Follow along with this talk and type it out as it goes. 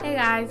Hey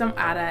guys, I'm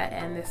Ada,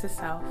 and this is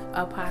Self,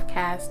 a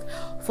podcast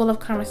full of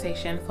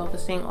conversation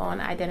focusing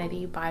on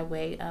identity by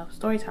way of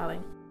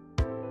storytelling.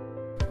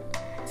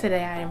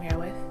 Today I am here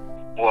with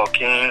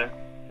Wahkeem,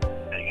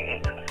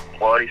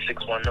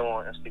 4610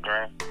 on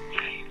Instagram.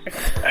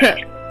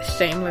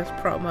 Shameless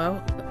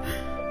promo.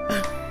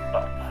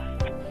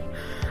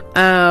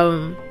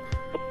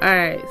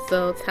 Alright,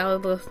 so tell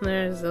the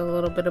listeners a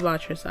little bit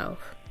about yourself.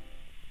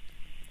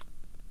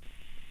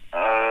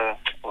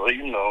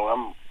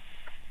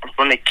 I'm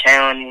from the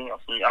county. I'm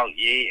from out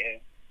here.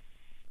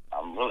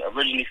 I'm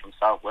originally from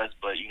Southwest,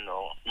 but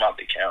I'm out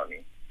the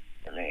county.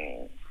 I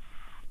mean,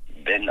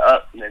 been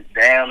up and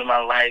down in my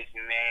life,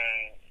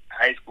 man.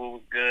 High school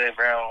was good.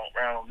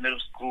 Around middle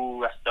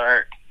school, I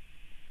started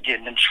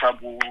getting in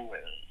trouble and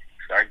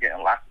started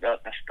getting locked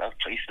up and stuff,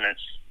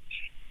 placements,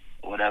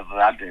 whatever.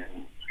 I've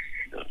been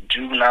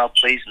juvenile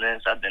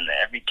placements. I've been to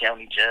every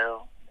county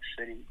jail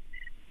in the city.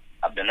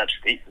 I've been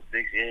upstate for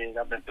 6 years.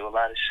 I've been through a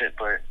lot of shit,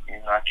 but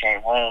I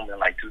came home in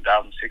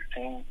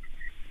 2016.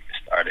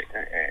 It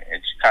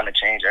kind of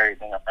changed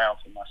everything I found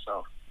for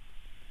myself.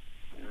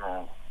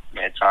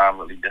 That time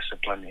really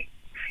disciplined me.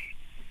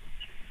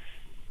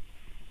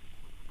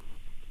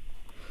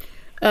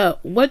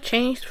 What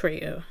changed for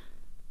you?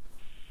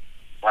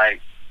 I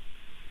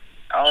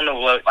don't know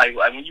what.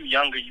 When you're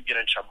younger, you get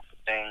in trouble for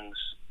things,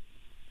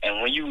 and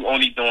when you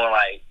only doing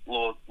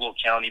little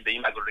county, but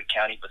you might go to the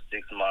county for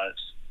 6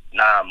 months.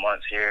 9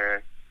 months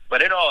here,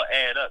 but it all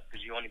add up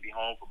because you only be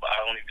home for about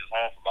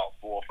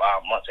 4 or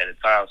 5 months at a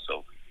time.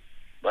 So,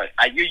 but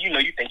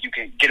you think you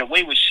can get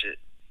away with shit,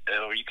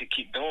 or you could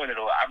keep doing it,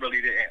 or I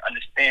really didn't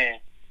understand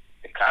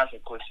the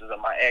consequences of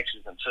my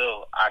actions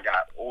until I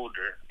got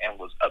older and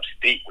was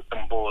upstate with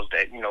them boys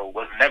that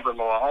was never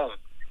going home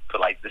for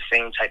the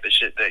same type of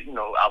shit that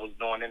I was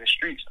doing in the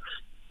streets.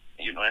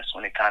 That's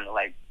when it kind of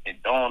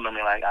it dawned on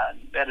me I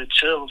better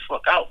chill the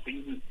fuck out, but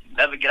you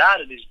never get out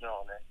of this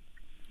joint, man.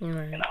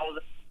 Right. And I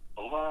was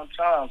a long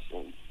time,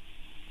 so.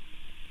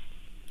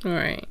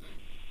 Right.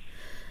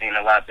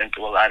 Been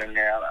through a lot in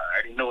there. I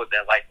already know what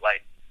that life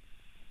like.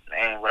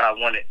 And what I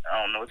wanted,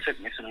 I don't know. It took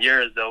me some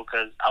years though,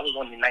 because I was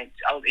only 19.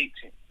 I was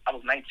 18. I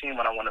was 19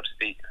 when I went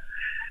upstate,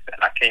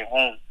 and I came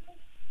home.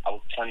 I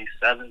was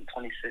 27.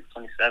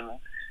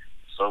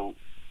 So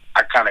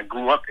I kind of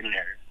grew up in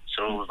there.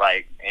 So it was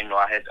I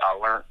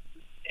learned,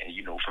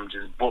 and from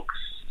just books,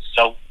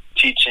 self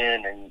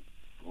teaching, and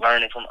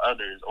learning from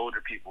others, older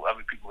people,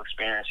 other people's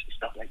experiences,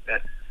 stuff like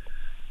that.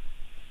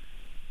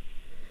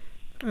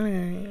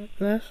 Alright,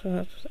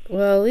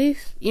 well, at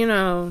least,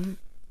 it's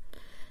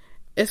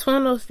one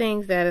of those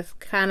things that is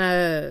kind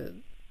of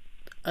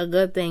a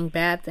good thing,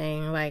 bad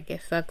thing.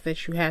 It sucks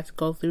that you had to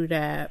go through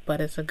that, but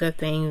it's a good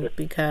thing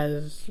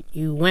because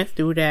you went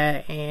through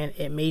that and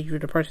it made you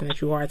the person that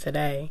you are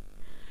today.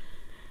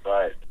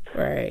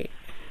 Right.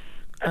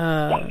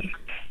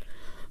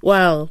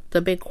 Well,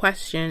 the big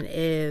question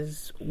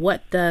is,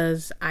 what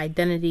does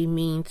identity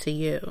mean to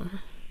you?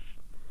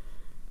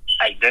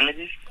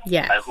 Identity?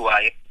 Yes. Who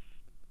I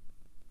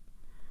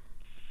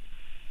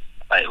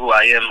am? Who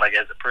I am,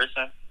 as a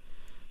person?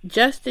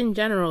 Just in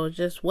general,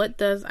 what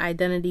does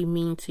identity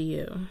mean to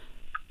you?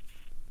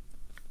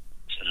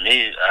 To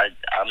me,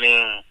 I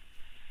mean,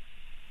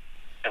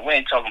 and we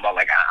ain't talking about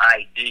an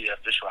ID,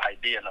 official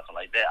ID or nothing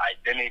like that.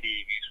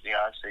 Identity,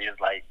 I say, is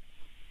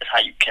it's how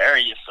you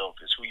carry yourself.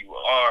 It's who you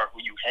are,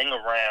 who you hang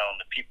around,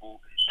 the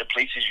people, the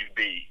places you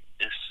be.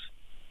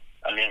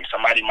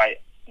 Somebody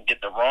might get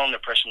the wrong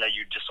impression of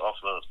you just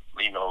off of,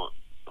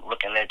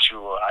 looking at you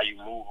or how you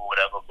move or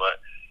whatever,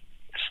 but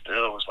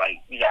still, it's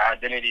your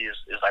identity is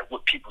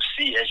what people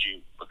see as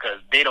you,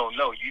 because they don't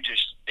know.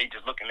 They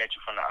just looking at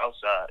you from the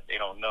outside. They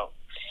don't know.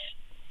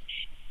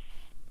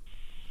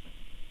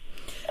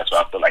 That's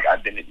what I feel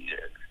identity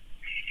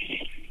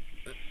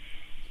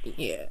is.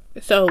 Yeah.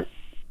 So,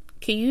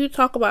 Can you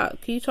talk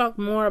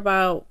more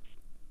about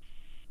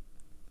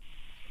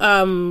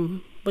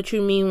what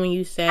you mean when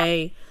you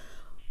say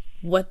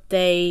what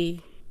they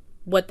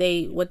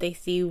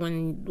see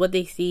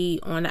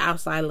on the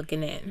outside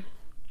looking in?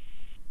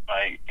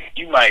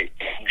 You might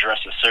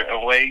dress a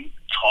certain way,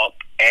 talk,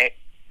 act,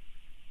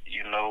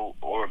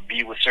 or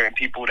be with certain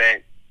people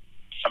that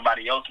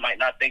somebody else might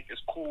not think is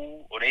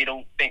cool, or they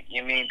don't think.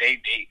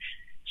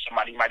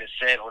 Somebody might have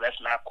said, "Oh, that's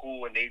not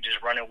cool," and they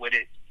just running with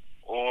it.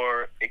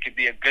 Or it could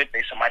be a good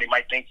thing. Somebody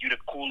might think you the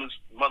coolest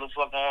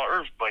motherfucker on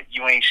earth, but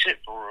you ain't shit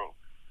for real.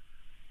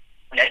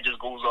 And that just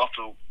goes off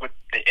of with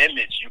the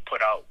image you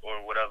put out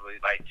or whatever. You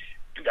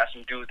got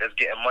some dudes that's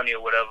getting money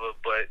or whatever,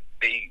 but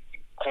they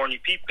corny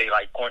people. They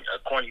a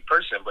corny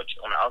person, but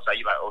on the outside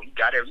you oh, he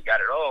got it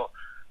all.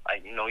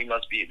 He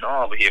must be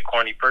but he a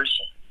corny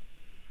person.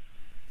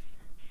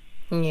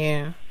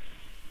 Yeah.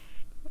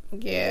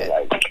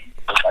 Yeah.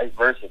 Vice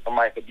versa.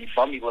 Somebody could be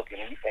bummy looking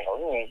and you think,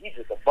 oh, he's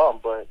just a bum,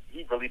 but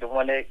he's really the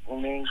one that could put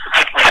you in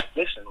a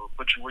position or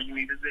put you where you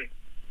need to be.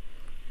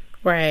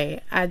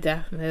 Right. I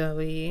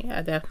definitely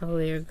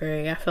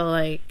agree. I feel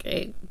like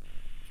it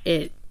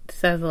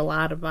says a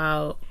lot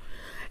about,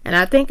 and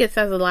I think it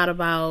says a lot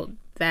about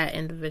that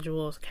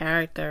individual's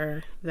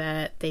character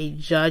that they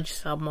judge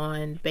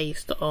someone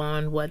based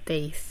on what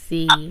they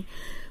see,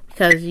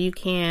 because you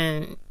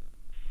can't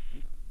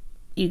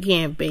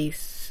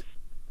base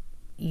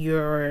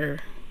your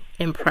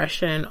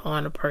impression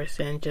on a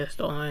person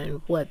just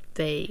on what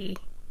they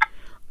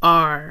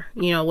are,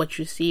 what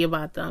you see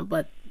about them.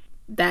 But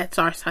that's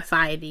our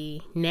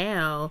society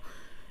now.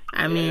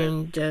 I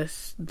mean,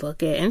 just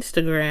look at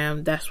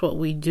Instagram. That's what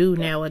we do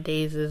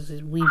nowadays,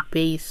 is we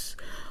base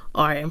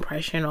our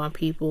impression on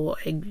people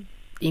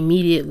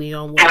immediately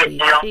on what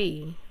we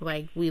see.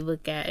 Like, we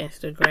look at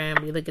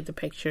Instagram, we look at the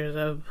pictures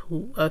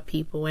of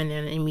people, and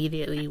then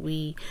immediately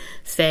we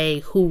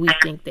say who we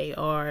think they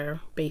are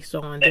based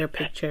on their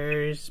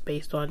pictures,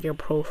 based on their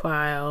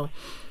profile.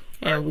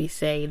 And we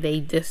say they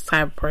this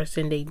type of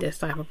person, they this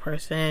type of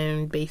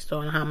person, based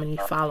on how many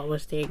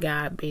followers they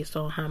got, based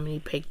on how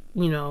many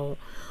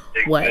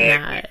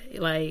whatnot.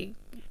 Like,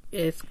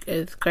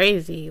 it's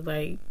crazy.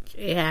 Like,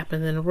 it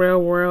happens in the real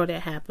world,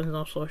 it happens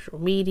on social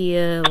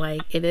media.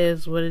 Like, it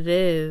is what it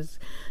is.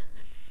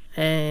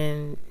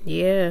 And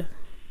yeah,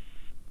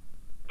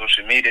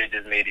 social media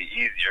just made it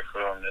easier for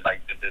them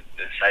to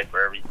decipher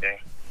everything.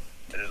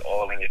 It's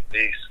all in your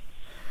face.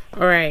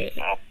 Right.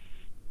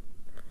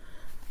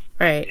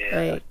 Right.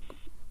 Yeah. Like,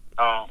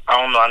 I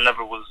don't know. I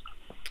never was.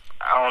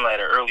 I don't know.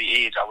 At an early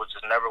age, I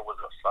never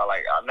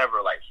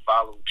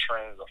followed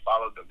trends or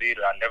followed the leader.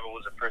 I never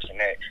was a person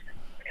that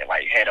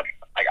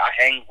I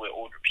hang with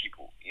older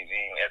people. You know,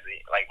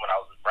 when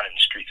I was running the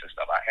streets and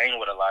stuff, I hang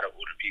with a lot of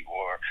older people.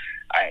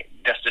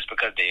 That's just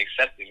because they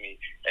accepted me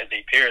as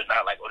their peers.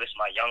 Not like, oh, this is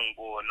my young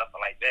boy or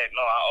nothing like that.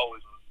 No, I always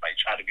was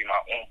try to be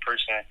my own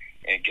person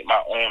and get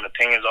my own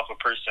opinions off a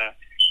person.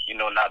 You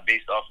know, not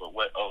based off of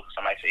what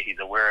somebody say he's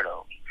a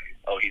weirdo.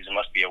 Oh, he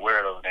must be a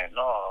weirdo. Then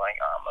no,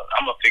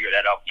 I'm gonna figure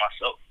that out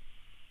myself.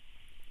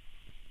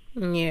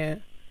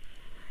 Yeah,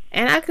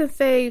 and I can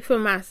say for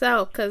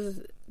myself, because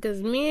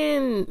me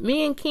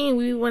and King,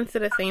 we went to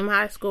the same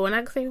high school, and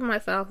I can say for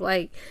myself,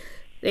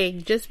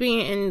 just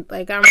being in,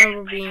 I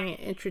remember being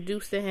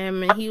introduced to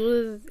him, and he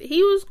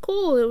was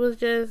cool. It was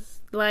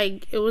just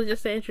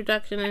an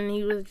introduction, and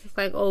he was just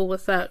like, oh,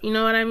 what's up? You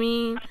know what I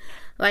mean?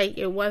 Like,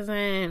 it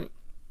wasn't.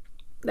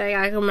 Like,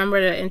 I can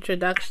remember the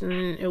introduction.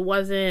 It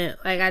wasn't,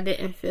 I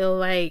didn't feel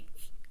like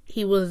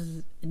he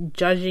was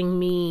judging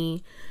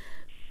me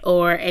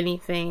or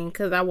anything,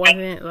 because I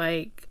wasn't,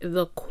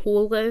 the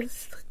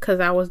coolest, because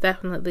I was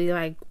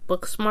definitely,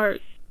 book smart,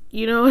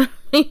 you know what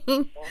I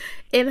mean,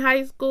 in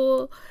high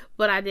school,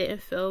 but I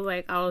didn't feel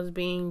like I was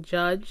being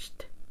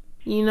judged,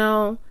 you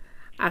know?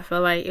 I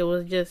felt like it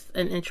was just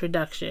an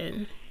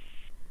introduction.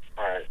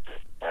 Right.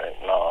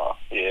 No,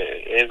 yeah,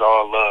 it's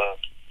all love.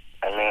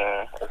 I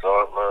mean, it's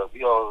all love.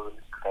 We all in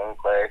the same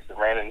class,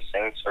 ran in the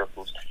same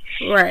circles.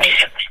 Right.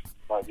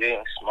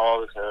 Getting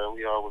small as hell,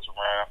 we all was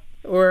around.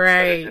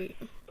 Right.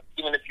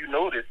 Even if you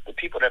notice, the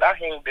people that I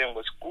hanged in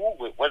with school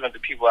with wasn't the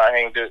people I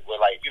hanged with,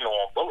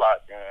 on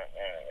Bullock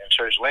and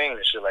Church Lane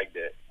and shit like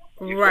that.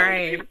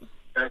 Right.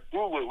 In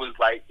school with was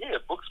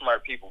book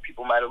smart people.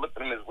 People might have looked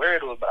at them as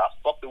weirdos, but I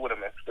fucked with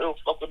them and still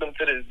fuck with them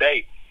to this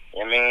day.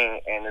 You know what I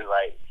mean? And it's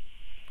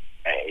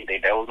hey,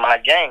 that was my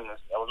gang.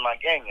 That was my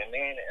gang. And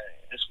then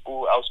in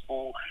school, I was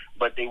cool,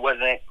 but they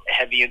wasn't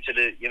heavy into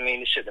the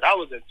shit that I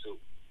was into.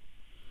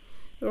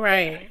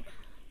 Right.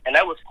 And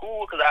that was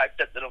cool because I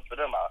accepted them for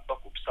them. I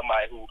fuck with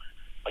somebody who,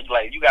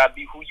 you gotta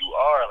be who you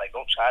are.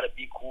 Don't try to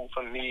be cool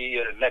for me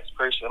or the next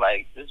person.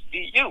 Just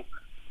be you.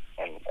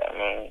 And I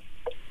mean,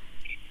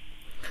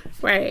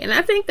 right. And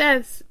I think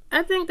that's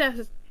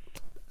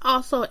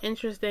also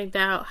interesting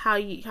that how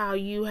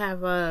you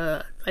have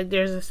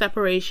there's a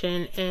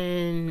separation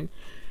in,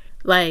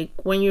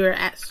 when you're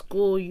at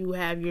school, you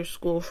have your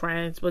school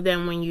friends, but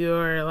then when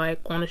you're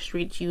on the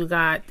streets, you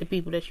got the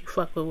people that you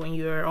fuck with when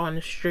you're on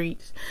the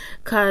streets.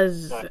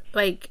 Cause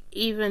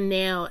even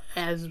now,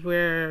 as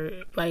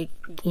we're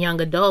young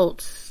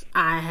adults,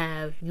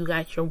 you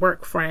got your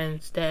work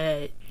friends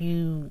that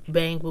you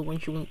bang with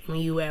when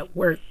you at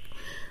work.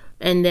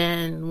 And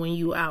then when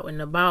you out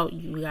and about,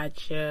 you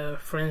got your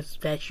friends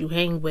that you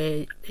hang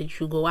with, that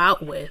you go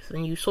out with,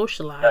 and you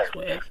socialize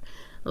with.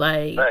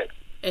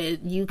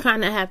 You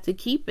kind of have to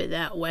keep it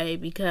that way,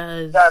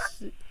 because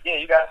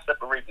you gotta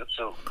separate the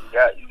two.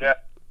 You got.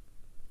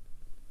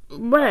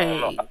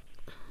 Right.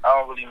 I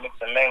don't really mix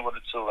and mingle the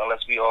two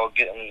unless we all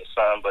get into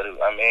something. But it's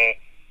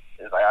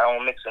I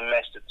don't mix and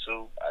match the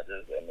two.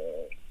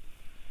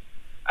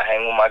 I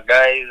hang with my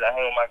guys.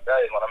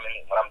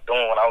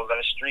 When I was in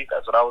the street,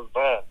 that's what I was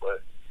doing.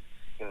 But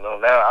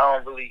now I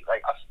don't really I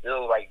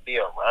still be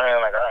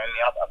around.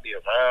 I'll be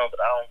around, but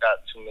I don't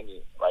got too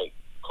many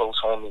close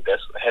homies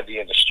that's heavy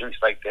in the streets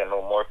like that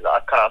no more. Cause I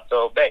kind of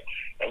fell back,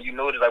 and you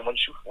notice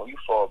when you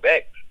fall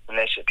back, and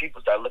that shit,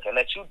 people start looking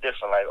at you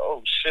different.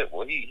 Oh shit,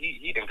 well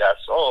he done got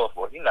soft,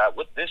 or he not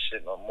with this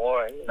shit no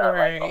more. And he not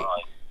right.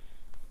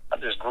 I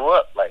just grew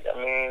up.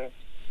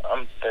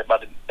 I'm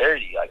about to be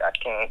 30. I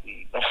can't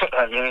be.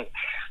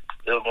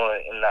 Still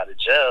going in and out of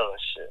jail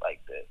and shit like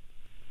that.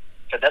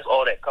 Because that's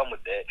all that come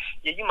with that.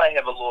 Yeah, you might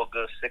have a little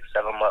good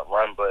 6-7 month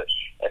run, but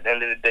at the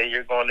end of the day,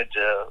 you're going to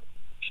jail.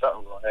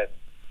 Something's gonna happen.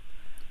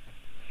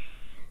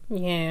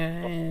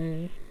 Yeah,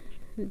 and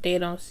they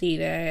don't see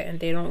that,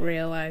 and they don't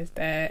realize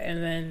that,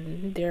 and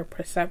then their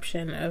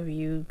perception of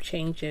you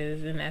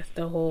changes, and that's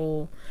the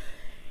whole,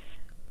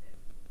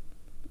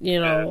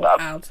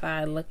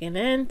 outside looking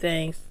in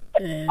things.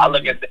 And I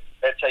look at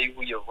that, tell you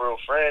who your real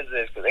friends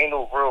is, because ain't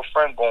no real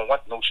friend gonna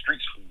want no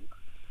streets for you.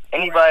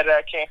 Anybody that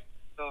I came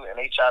to and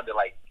they tried to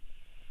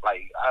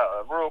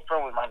a real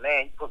friend was my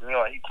man. He put me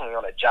on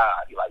a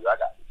job. He like, yo, I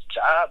got this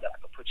job that I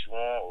can put you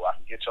on, or I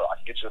can get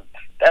you.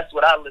 That's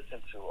what I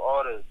listen to.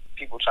 All the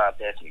people trying to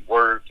pass me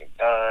work and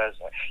guns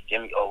and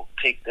give me,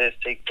 take this,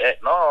 take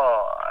that. No,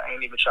 I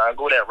ain't even trying to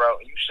go that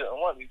route. You shouldn't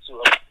want me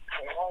to. I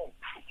came home.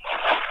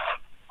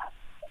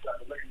 I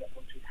started looking at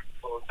some people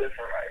a little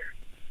different,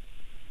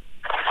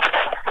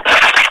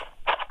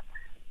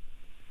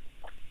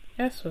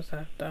 That's what's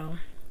up, though.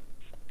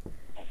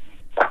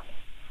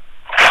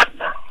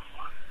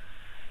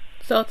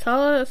 So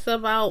tell us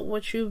about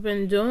what you've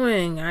been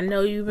doing. I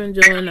know you've been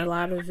doing a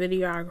lot of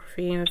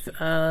videography and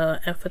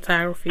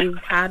photography.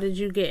 How did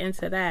you get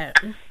into that?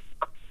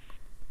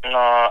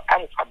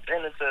 I've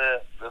been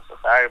into the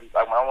photography.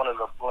 Like when I wanted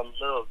to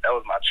live, that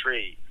was my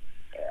trade.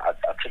 And I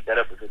took that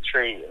up as a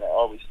trade, and it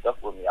always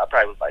stuck with me. I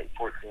probably was like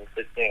 14,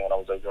 15 when I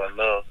was doing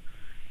love.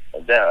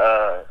 And then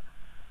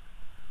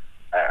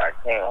I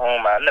came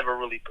home. I never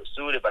really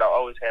pursued it, but I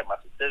always had my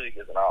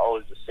certificates, and I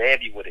always was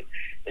savvy with it.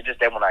 It's just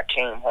that when I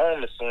came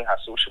home and seeing how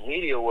social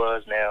media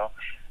was now,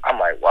 I'm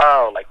like,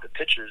 wow, like the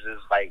pictures is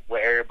like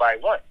what everybody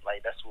wants.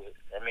 Like that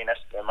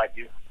might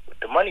be what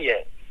the money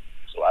at.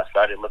 So I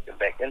started looking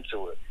back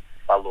into it.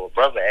 My little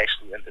brother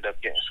actually ended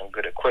up getting some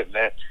good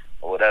equipment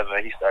or whatever.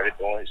 He started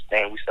doing his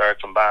thing. We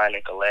started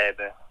combining,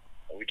 collabing,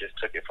 and we just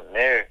took it from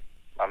there.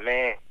 My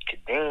man,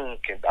 Kadeem,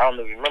 I don't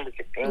know if you remember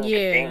Kadeem.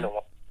 Yeah. Kadeem, the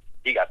one,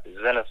 he got the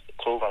Zenith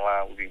clothing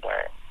line we be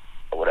wearing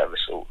or whatever.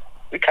 So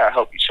we kind of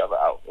help each other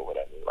out or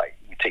whatever. Like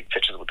we take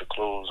pictures with the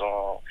clothes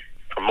on,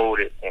 promote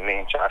it. I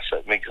mean, try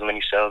to make as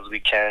many sales as we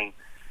can,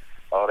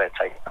 all that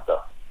type of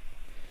stuff.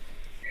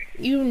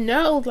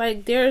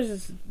 Like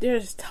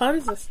there's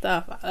tons of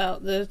stuff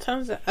out. There's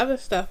tons of other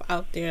stuff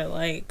out there.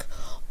 Like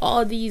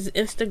all these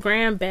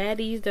Instagram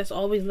baddies that's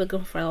always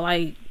looking for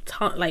like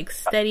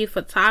steady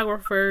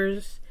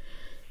photographers.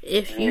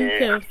 If you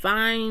can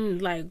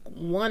find like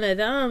one of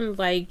them,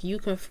 like you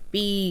can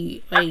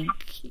be like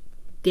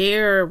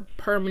their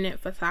permanent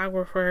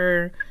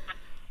photographer.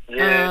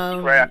 Yeah,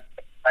 right.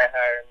 I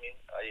hired me.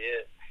 Oh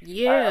yeah.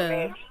 Yeah. I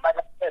mean, like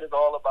I said, it's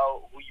all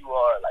about who you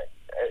are. Like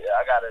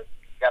I gotta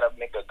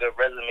make a good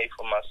resume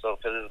for myself,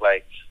 because it's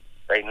like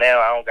right now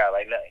I don't got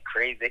like nothing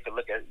crazy. They could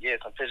look at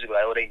some pictures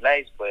like, oh, they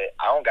nice, but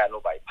I don't got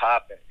nobody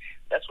popping.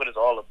 That's what it's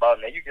all about.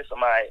 Now you get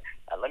somebody.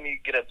 Let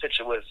me get a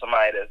picture with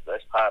somebody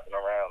that's popping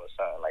around or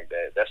something like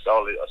that. That's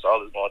all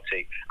it's gonna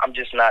take. I'm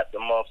just not the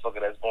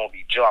motherfucker that's gonna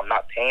be Joe. I'm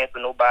not paying for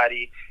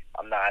nobody.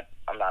 I'm not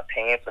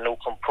paying for no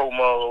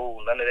promo.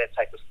 None of that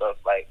type of stuff.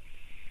 Like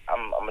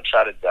I'm gonna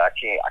try to.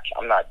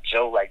 I'm not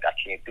Joe. Like I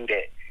can't do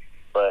that.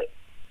 But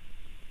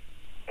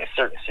in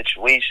certain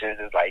situations,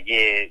 it's like,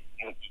 yeah,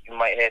 you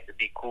might have to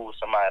be cool with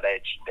somebody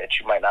that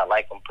you might not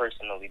like them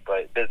personally,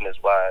 but business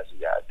wise,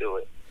 you gotta do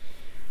it.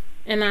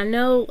 And I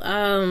know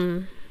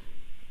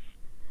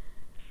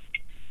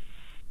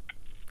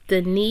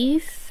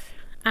Denise,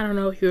 I don't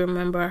know if you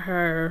remember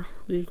her.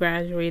 We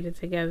graduated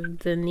together.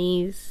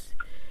 Denise,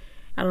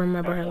 I don't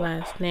remember her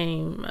last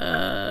name.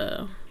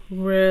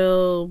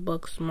 Real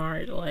book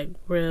smart.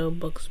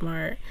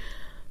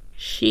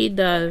 She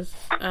does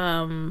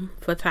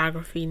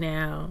photography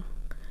now.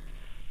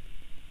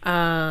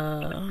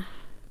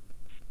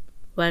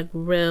 Like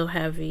real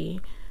heavy.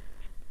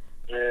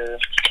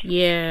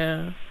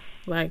 Yeah.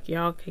 Like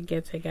y'all could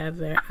get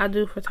together. I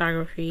do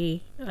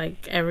photography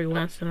like every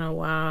once in a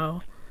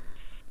while.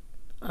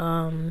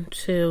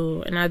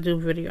 Too, and I do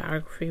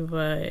videography,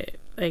 but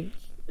like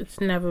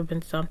it's never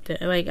been something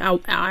like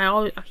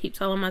I keep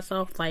telling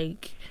myself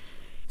like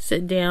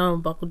sit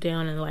down, buckle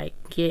down, and like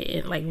get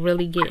in, like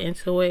really get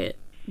into it.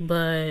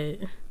 But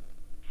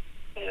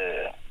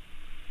yeah,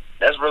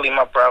 that's really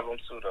my problem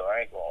too, though.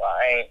 I ain't gonna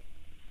lie.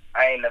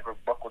 I ain't never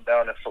buckled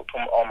down and put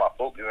all my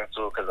focus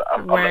into it, because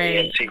I'm an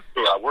EMT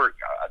too. I work.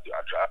 I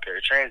drive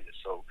paratransit,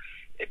 so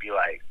it'd be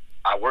like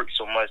I work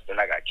so much, then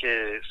I got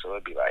kids, so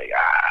it'd be like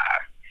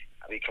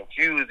I'd be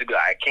confused. It'd be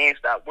like I can't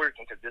stop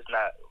working because it's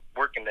not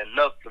working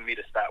enough for me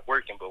to stop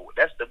working. But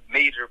that's the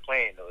major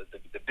plan, though.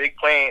 The big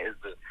plan is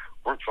to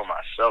work for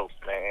myself,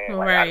 man.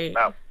 Like, right. I'm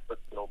not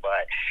working for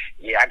nobody.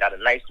 Yeah, I got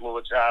a nice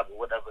little job or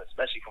whatever,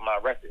 especially for my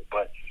record,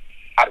 but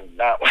I do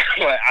not.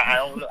 I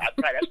don't know.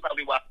 That's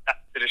probably why I got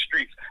to the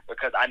streets,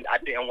 because I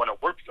didn't want to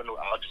work for no.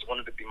 I just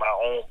wanted to be my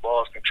own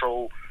boss,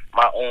 control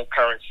my own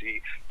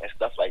currency and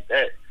stuff like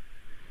that.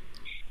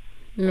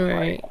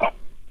 Right. Like,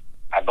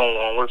 I don't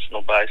want to work for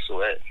nobody, so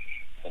that.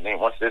 And then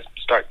once this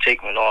start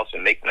taking off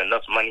and making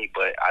enough money,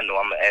 but I know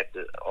I'm gonna have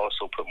to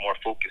also put more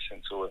focus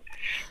into it.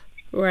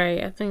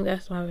 Right. I think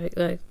that's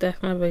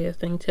that's my biggest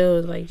thing too,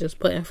 is like just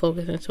putting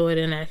focus into it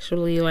and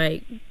actually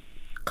like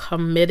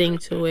committing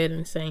to it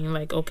and saying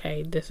like,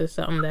 okay, this is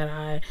something that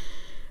I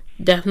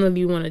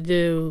definitely want to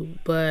do,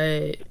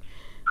 but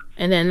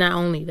and then not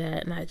only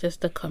that, not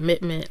just the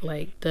commitment,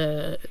 like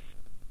the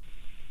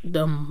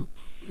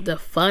the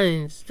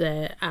funds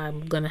that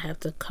I'm gonna have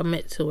to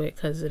commit to it,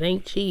 because it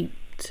ain't cheap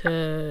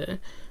to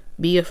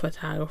be a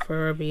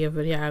photographer or be a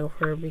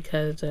videographer,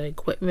 because the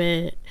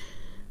equipment,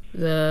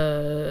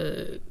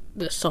 the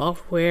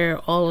software,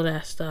 all of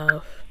that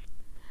stuff.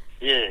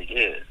 Yeah,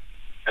 yeah.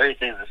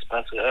 Everything's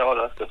expensive. All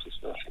that stuff's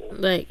expensive.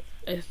 Like,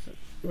 it's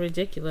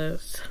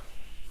ridiculous.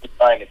 We're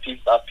buying it piece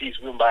by piece.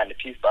 We're buying it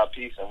piece by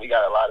piece, and we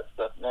got a lot of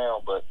stuff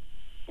now, but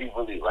we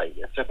really, like,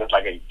 it took us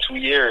like 2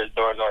 years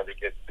during order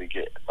to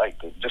get like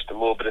just a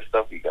little bit of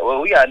stuff we got.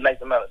 Well, we got a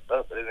nice amount of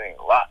stuff, but it ain't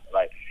a lot.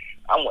 Like,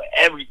 I want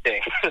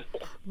everything.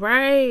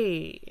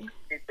 Right.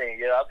 Everything,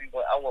 yeah. I want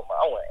everything. I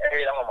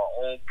want my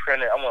own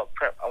printer. I want to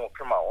print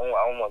my own.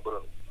 I don't want to go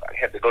to. I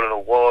have to go to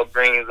the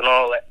Walgreens and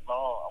all that. No,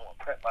 I want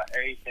to print my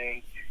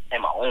everything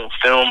and my own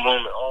film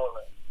room and all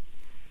that.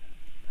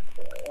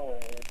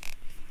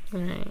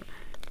 Right.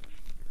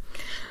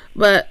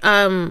 But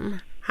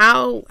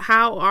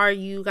how are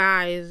you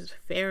guys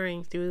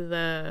faring through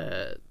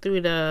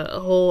the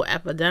whole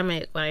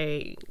epidemic?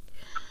 Like,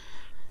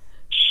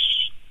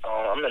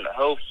 I'm in the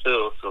health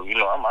field, so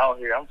I'm out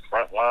here. I'm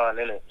front line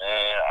in it,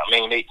 man. I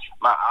mean,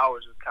 my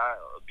hours is kind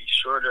of be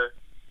shorter.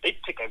 They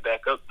picking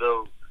back up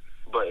though,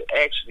 but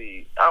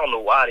actually, I don't know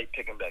why they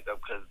picking back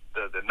up, because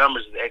the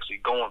numbers is actually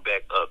going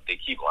back up. They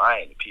keep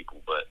lying to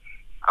people, but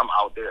I'm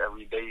out there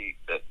every day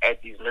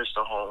at these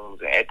nursing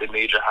homes and at the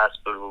major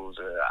hospitals,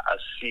 and I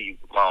see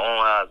with my own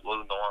eyes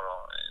what's going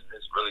on, and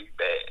it's really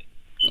bad.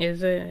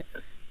 is it?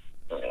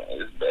 Yeah,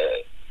 it's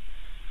bad.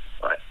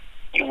 Like,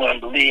 you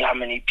wouldn't believe how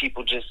many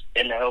people just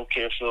in the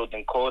healthcare field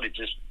and called it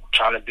just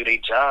trying to do their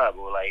job,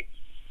 or like,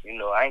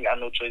 I ain't got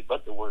no choice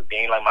but to work. They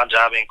ain't like, my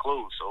job ain't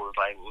closed, so it's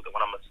like, what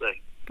I'm gonna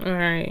say?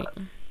 Right.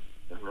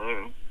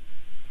 Mm-hmm.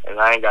 And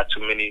I ain't got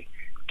too many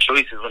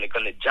choices when it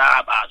comes to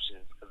job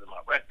options because of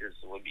my records.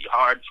 So it would be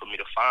hard for me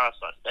to find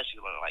something,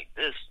 especially when like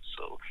this.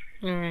 So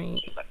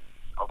right. Like,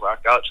 I'll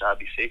rock out, try to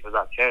be safe as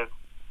I can.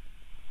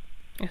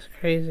 That's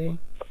crazy.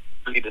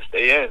 People need to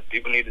stay in.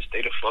 People need to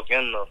stay the fuck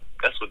in though.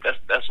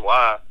 That's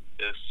why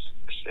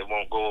it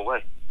won't go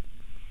away.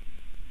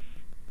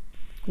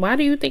 Why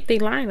do you think they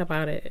lying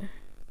about it?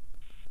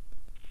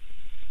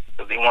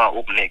 Because they want to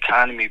open the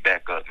economy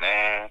back up,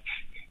 man.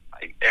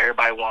 Like,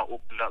 everybody want to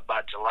open up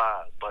by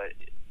July, but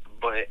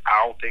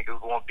I don't think it's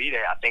going to be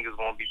that. I think it's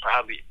going to be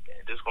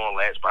it's going to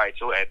last probably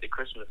till after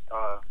Christmas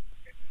time.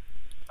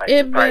 Like,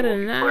 it better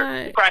not.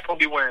 We're probably going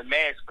to be wearing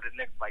masks for the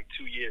next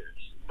 2 years,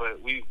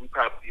 but we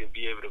probably will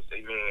be able to,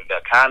 the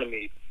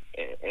economy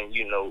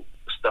and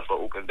stuff will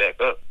open back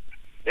up.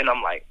 Then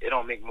I'm like, it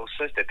don't make no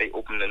sense that they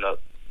opening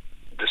up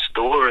the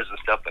stores and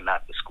stuff and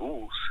not the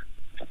schools.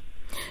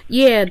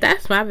 Yeah,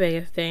 that's my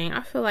biggest thing.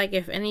 I feel like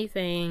if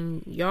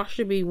anything, y'all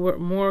should be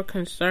more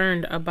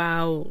concerned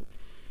about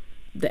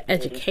the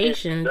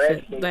education,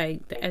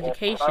 like the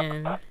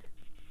education.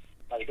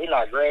 Like, they're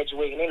not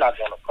graduating, they're not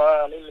going to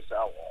prom, they missing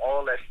out on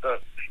all that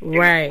stuff.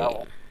 Right.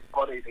 Or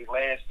they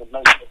last the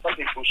night. Some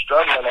people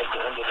struggling at the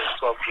end of this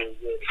 12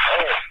 years.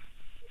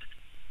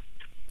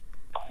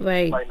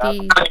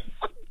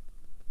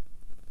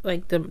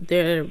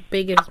 Their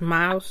biggest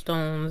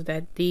milestones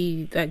their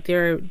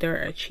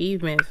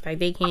achievements, like,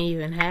 they can't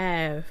even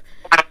have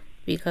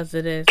because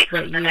of this,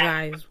 but you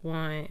guys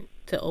want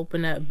to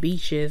open up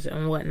beaches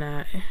and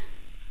whatnot.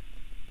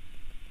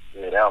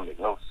 Yeah, that don't make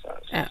no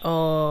sense at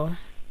all. That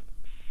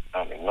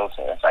don't make no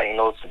sense.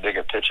 It's a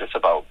bigger picture. It's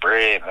about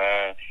bread,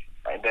 man.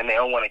 And then they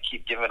don't want to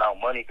keep giving out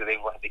money because they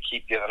want to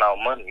keep giving out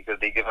money because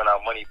they're giving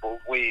out money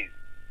both ways.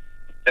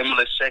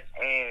 Stimulus checks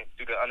and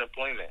through the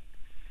unemployment.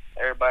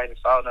 Everybody that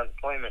filed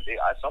unemployment,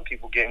 some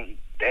people getting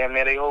damn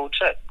near their whole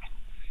check.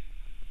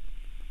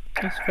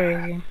 That's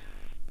crazy.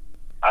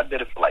 I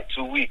did it for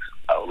 2 weeks.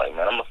 I was like,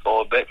 man, I'm going to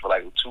fall back for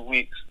 2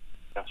 weeks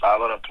and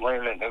file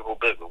unemployment, then go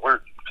back to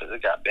work because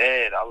it got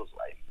bad. I was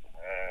like,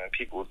 man,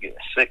 people was getting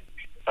sick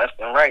left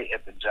and right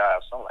at the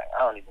job. So I'm like,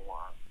 I don't even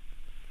want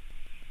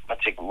to. I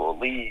take a little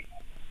leave.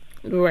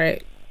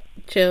 Right.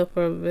 Chill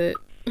for a bit.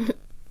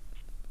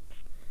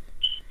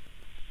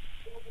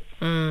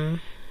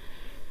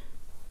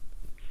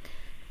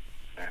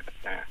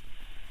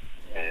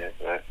 Yeah,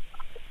 but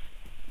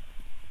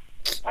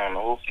I don't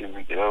know. Hopefully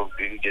we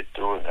can get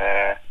through it,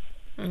 man.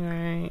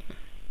 Alright.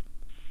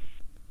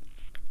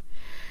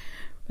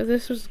 But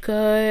this was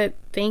good.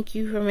 Thank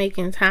you for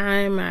making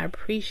time. I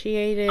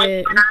appreciate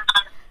it.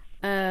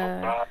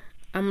 I'm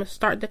gonna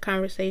start the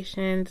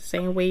conversation the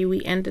same way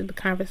we ended the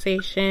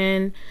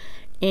conversation,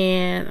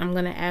 and I'm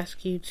gonna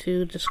ask you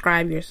to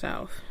describe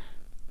yourself.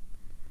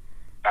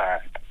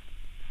 Alright.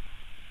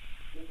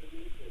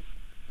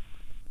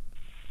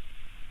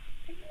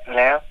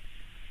 Now?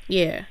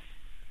 Yeah.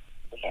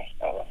 Okay.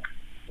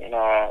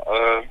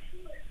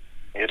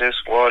 It is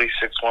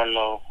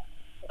Squatty610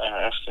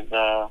 on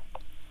Instagram.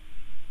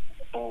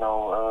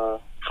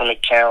 From the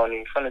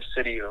county, from the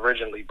city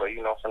originally, but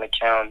from the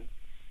county.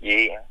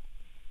 Yeah.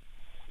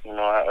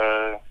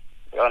 Y'all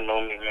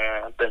know me,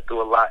 man. I've been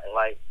through a lot in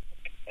life,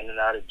 in and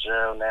out of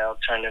jail now,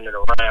 turning it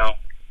around.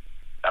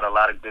 Got a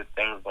lot of good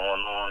things going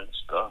on and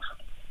stuff.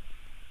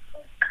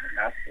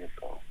 That's it,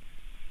 though.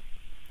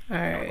 All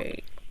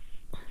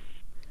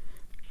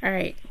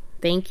right.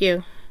 Thank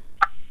you.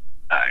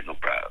 All right, no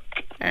problem.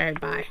 All right,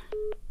 bye.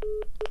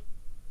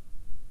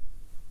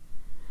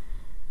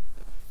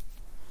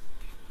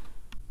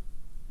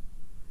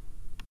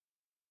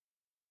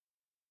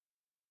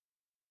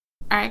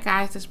 Alright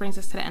guys, this brings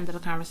us to the end of the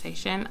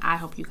conversation. I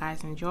hope you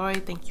guys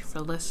enjoyed. Thank you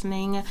for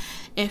listening.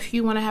 If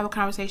you want to have a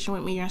conversation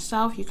with me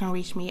yourself, you can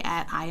reach me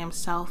at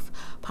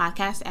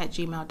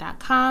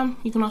iamselfpodcast@gmail.com.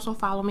 You can also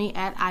follow me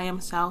at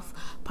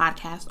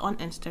iamselfpodcast on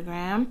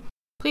Instagram.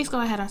 Please go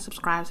ahead and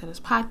subscribe to this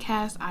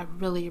podcast. I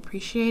really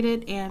appreciate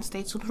it, and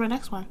stay tuned for the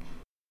next one.